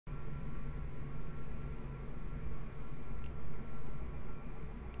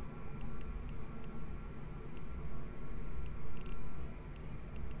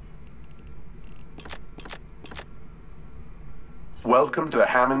Welcome to the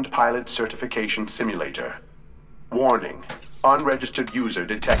Hammond Pilot Certification Simulator. Warning, unregistered user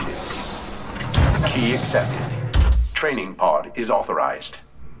detected. Key accepted. Training pod is authorized.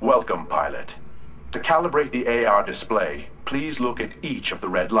 Welcome, pilot. To calibrate the AR display, please look at each of the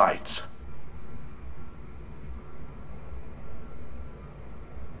red lights.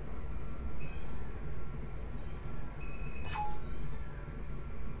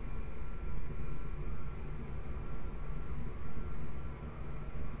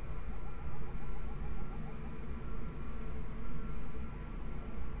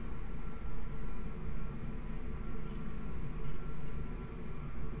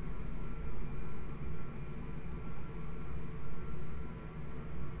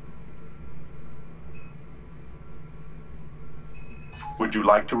 Would you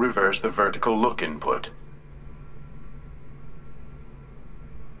like to reverse the vertical look input?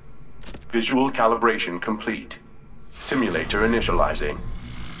 Visual calibration complete. Simulator initializing.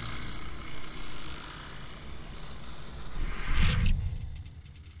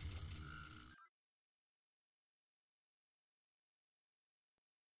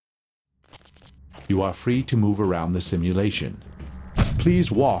 You are free to move around the simulation.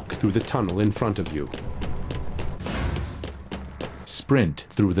 Please walk through the tunnel in front of you. Sprint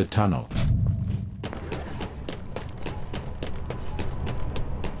through the tunnel.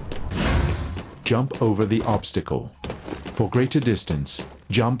 Jump over the obstacle. For greater distance,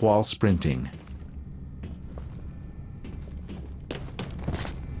 jump while sprinting.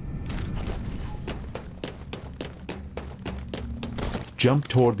 Jump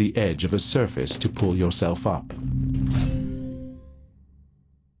toward the edge of a surface to pull yourself up.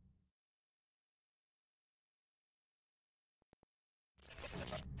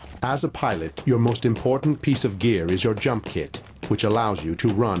 As a pilot, your most important piece of gear is your jump kit, which allows you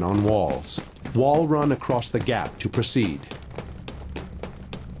to run on walls. Wall run across the gap to proceed.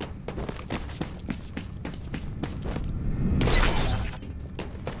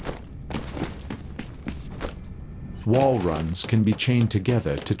 Wall runs can be chained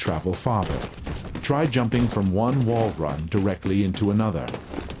together to travel farther. Try jumping from one wall run directly into another.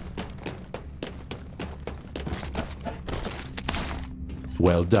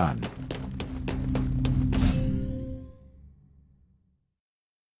 Well done.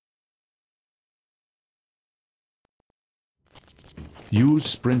 Use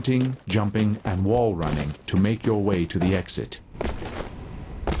sprinting, jumping, and wall running to make your way to the exit.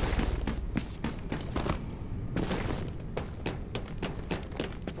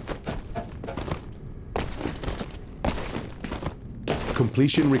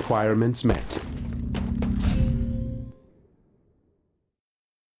 Completion requirements met.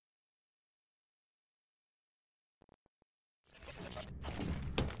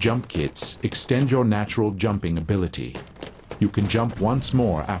 Jump kits extend your natural jumping ability. You can jump once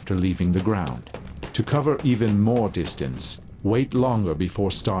more after leaving the ground. To cover even more distance, wait longer before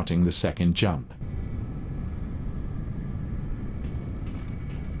starting the second jump.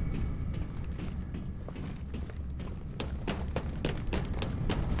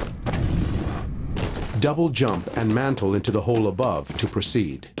 Double jump and mantle into the hole above to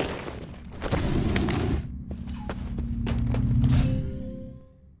proceed.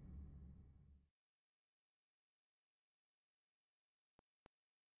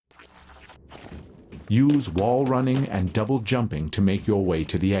 Use wall running and double jumping to make your way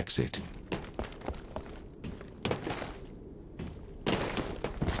to the exit.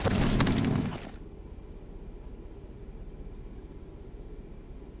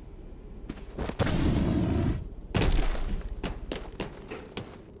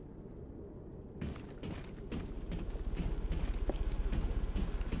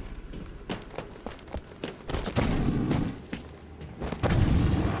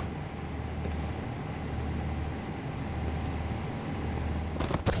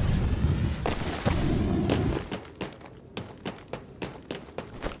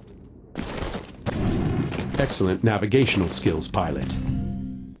 Excellent navigational skills, pilot.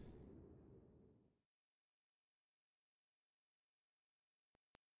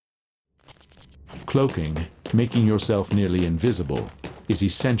 Cloaking, making yourself nearly invisible, is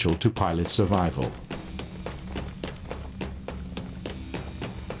essential to pilot survival.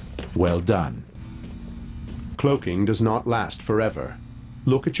 Well done. Cloaking does not last forever.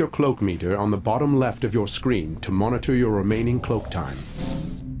 Look at your cloak meter on the bottom left of your screen to monitor your remaining cloak time.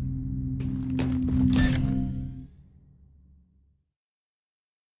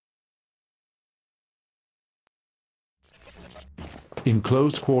 In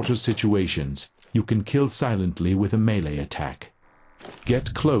close-quarters situations, you can kill silently with a melee attack.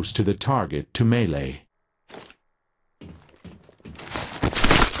 Get close to the target to melee.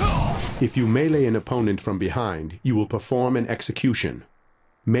 If you melee an opponent from behind, you will perform an execution.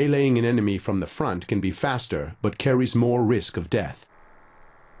 Meleeing an enemy from the front can be faster, but carries more risk of death.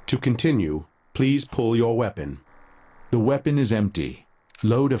 To continue, please pull your weapon. The weapon is empty.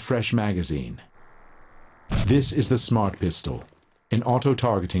 Load a fresh magazine. This is the Smart Pistol, an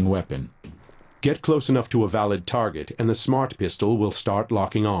auto-targeting weapon. Get close enough to a valid target and the Smart Pistol will start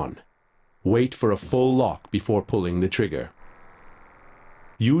locking on. Wait for a full lock before pulling the trigger.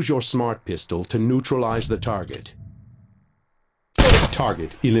 Use your Smart Pistol to neutralize the target.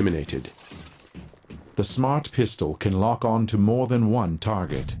 Target eliminated. The Smart Pistol can lock on to more than one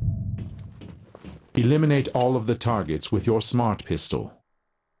target. Eliminate all of the targets with your Smart Pistol.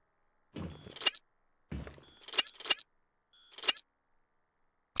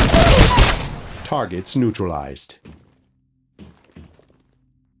 Targets neutralized.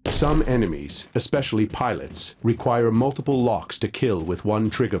 Some enemies, especially pilots, require multiple locks to kill with one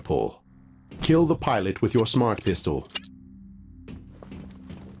trigger pull. Kill the pilot with your Smart Pistol.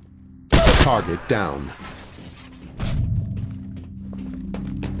 Target down.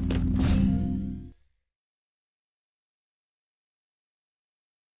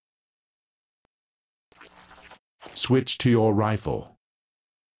 Switch to your rifle.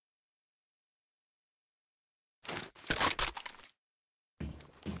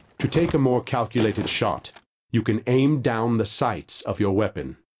 To take a more calculated shot, you can aim down the sights of your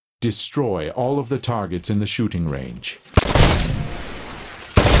weapon. Destroy all of the targets in the shooting range.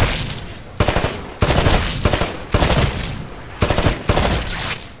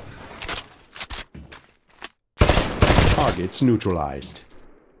 Targets neutralized.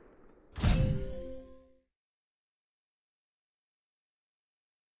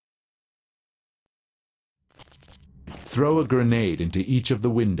 Throw a grenade into each of the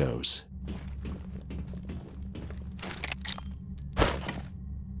windows.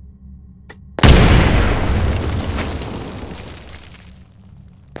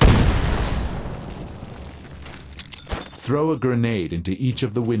 Throw a grenade into each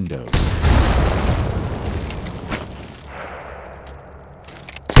of the windows.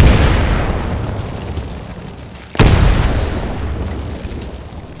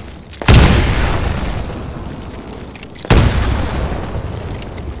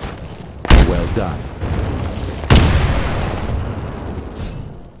 Well done.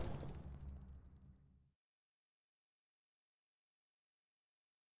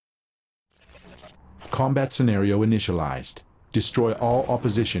 Combat scenario initialized. Destroy all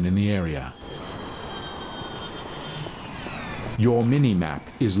opposition in the area. Your mini-map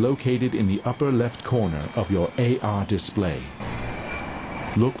is located in the upper left corner of your AR display.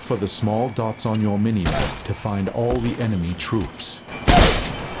 Look for the small dots on your mini-map to find all the enemy troops.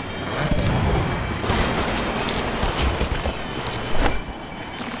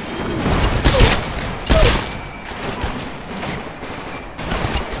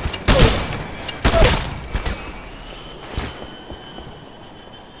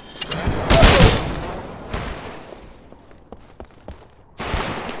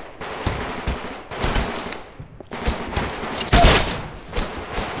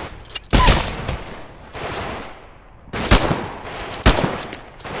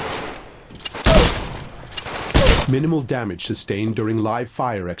 Minimal damage sustained during live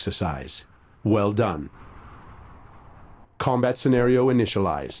fire exercise. Well done. Combat scenario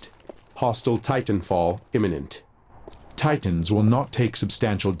initialized. Hostile Titanfall imminent. Titans will not take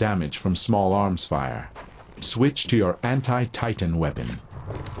substantial damage from small arms fire. Switch to your anti-Titan weapon.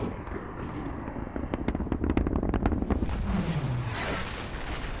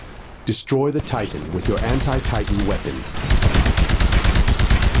 Destroy the Titan with your anti-Titan weapon.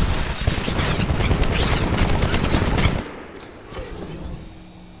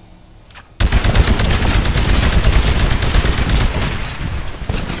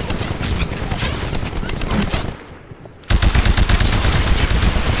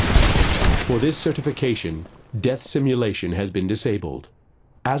 For this certification, death simulation has been disabled.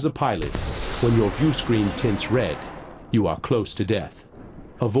 As a pilot, when your view screen tints red, you are close to death.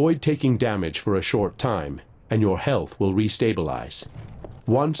 Avoid taking damage for a short time, and your health will restabilize.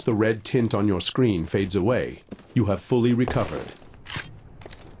 Once the red tint on your screen fades away, you have fully recovered.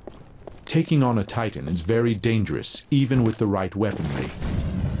 Taking on a Titan is very dangerous, even with the right weaponry.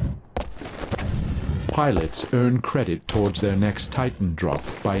 Pilots earn credit towards their next Titan drop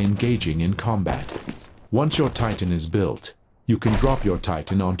by engaging in combat. Once your Titan is built, you can drop your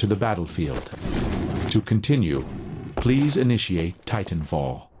Titan onto the battlefield. To continue, please initiate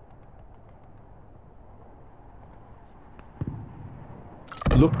Titanfall.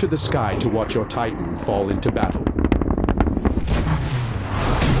 Look to the sky to watch your Titan fall into battle.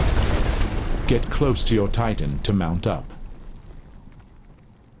 Get close to your Titan to mount up.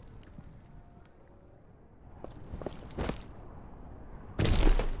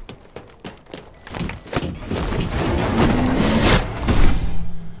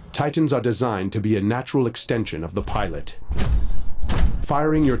 Titans are designed to be a natural extension of the pilot.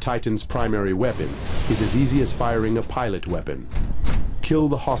 Firing your Titan's primary weapon is as easy as firing a pilot weapon. Kill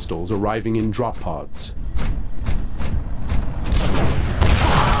the hostiles arriving in drop pods.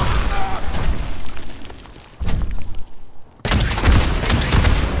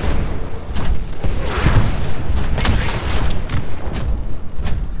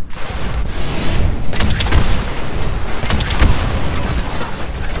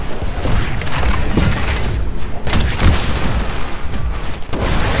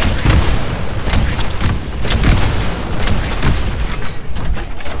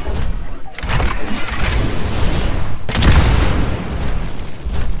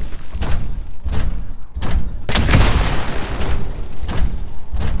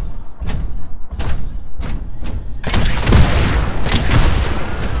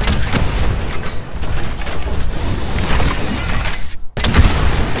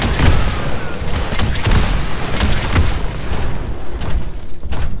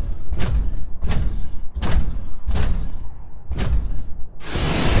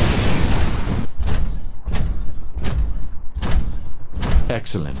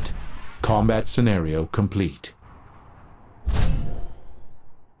 Excellent. Combat scenario complete.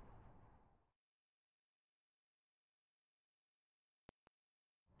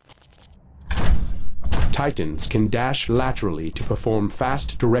 Titans can dash laterally to perform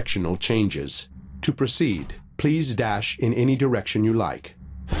fast directional changes. To proceed, please dash in any direction you like.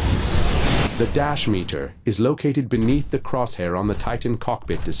 The dash meter is located beneath the crosshair on the Titan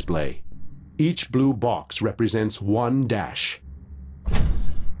cockpit display. Each blue box represents one dash.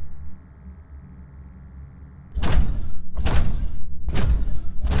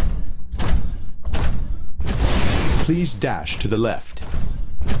 Please dash to the left.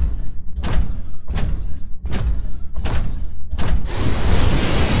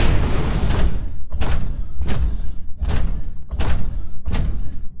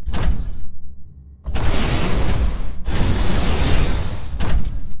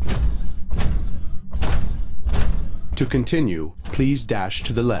 To continue, please dash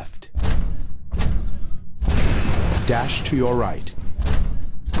to the left. Dash to your right.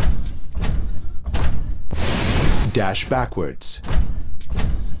 Dash backwards.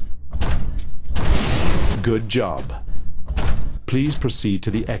 Good job. Please proceed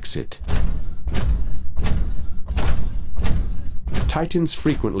to the exit. Titans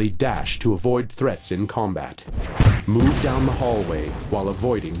frequently dash to avoid threats in combat. Move down the hallway while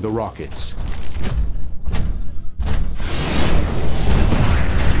avoiding the rockets.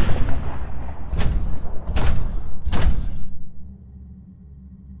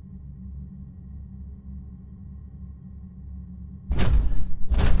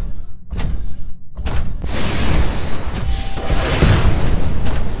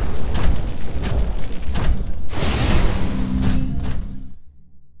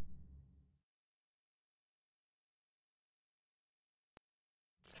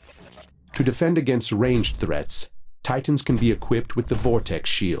 To defend against ranged threats, Titans can be equipped with the Vortex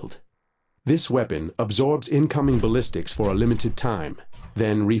Shield. This weapon absorbs incoming ballistics for a limited time,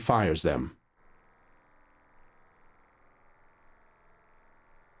 then refires them.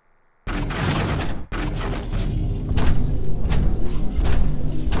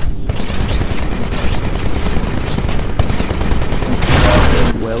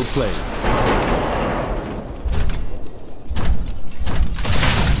 Well played.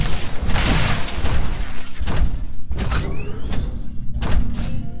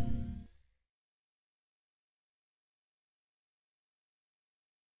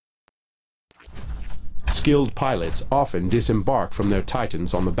 Skilled pilots often disembark from their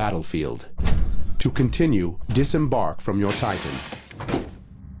Titans on the battlefield. To continue, disembark from your Titan.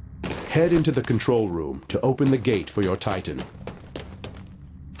 Head into the control room to open the gate for your Titan.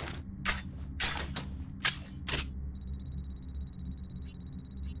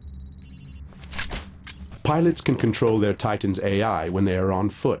 Pilots can control their Titan's AI when they are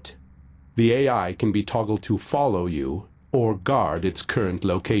on foot. The AI can be toggled to follow you or guard its current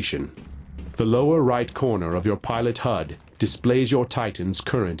location. The lower right corner of your pilot HUD displays your Titan's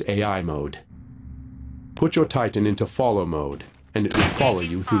current AI mode. Put your Titan into follow mode, and it will follow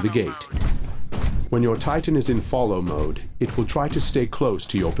you through the gate. When your Titan is in follow mode, it will try to stay close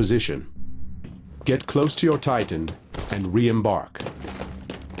to your position. Get close to your Titan and re-embark.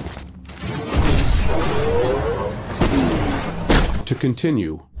 To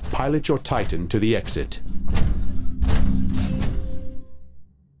continue, Pilot your Titan to the exit.